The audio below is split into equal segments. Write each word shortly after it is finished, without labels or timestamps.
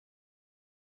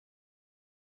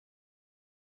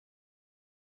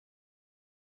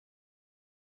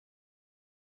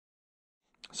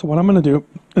So what I'm going to do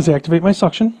is activate my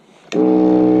suction,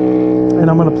 and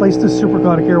I'm going to place this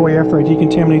supraglottic airway after I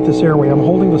decontaminate this airway. I'm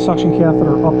holding the suction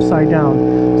catheter upside down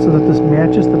so that this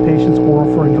matches the patient's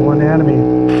oropharyngeal anatomy.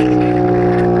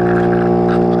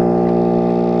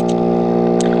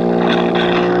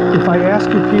 If I ask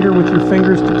you, Peter, with your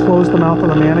fingers to close the mouth of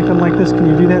the mannequin like this, can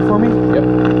you do that for me? Yep.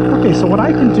 Okay, so what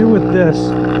I can do with this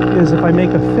is if I make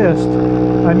a fist,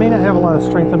 I may not have a lot of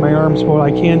strength in my arms, but what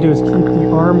I can do is keep the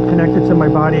arm connected to my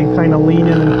body and kind of lean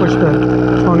in and push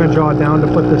the tongue and jaw down to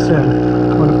put this in.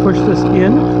 I'm going to push this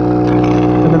in,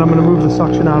 and then I'm going to move the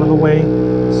suction out of the way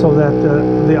so that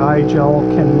the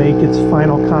iGel can make its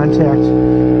final contact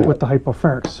with the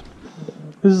hypopharynx.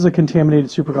 This is a contaminated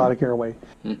supraglottic airway.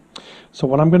 So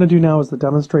what I'm going to do now is the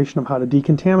demonstration of how to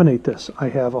decontaminate this. I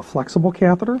have a flexible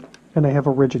catheter and I have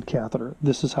a rigid catheter.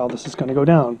 This is how this is going to go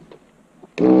down.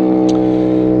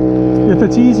 If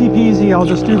it's easy peasy, I'll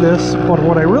just do this, but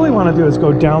what I really want to do is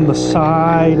go down the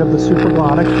side of the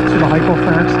supraglottic to the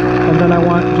hypopharynx, and then I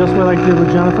want, just what I did with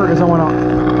Jennifer, is I want to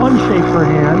unshape her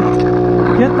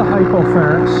hand, get the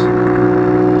hypopharynx,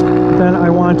 then I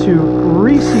want to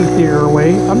reseat the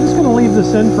airway. I'm just going to leave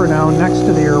this in for now next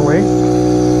to the airway,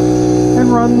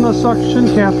 and run the suction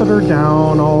catheter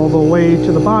down all the way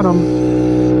to the bottom.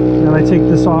 And I take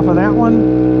this off of that one,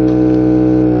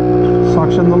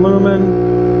 suction the lumen,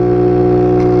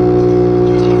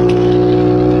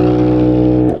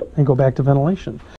 and go back to ventilation.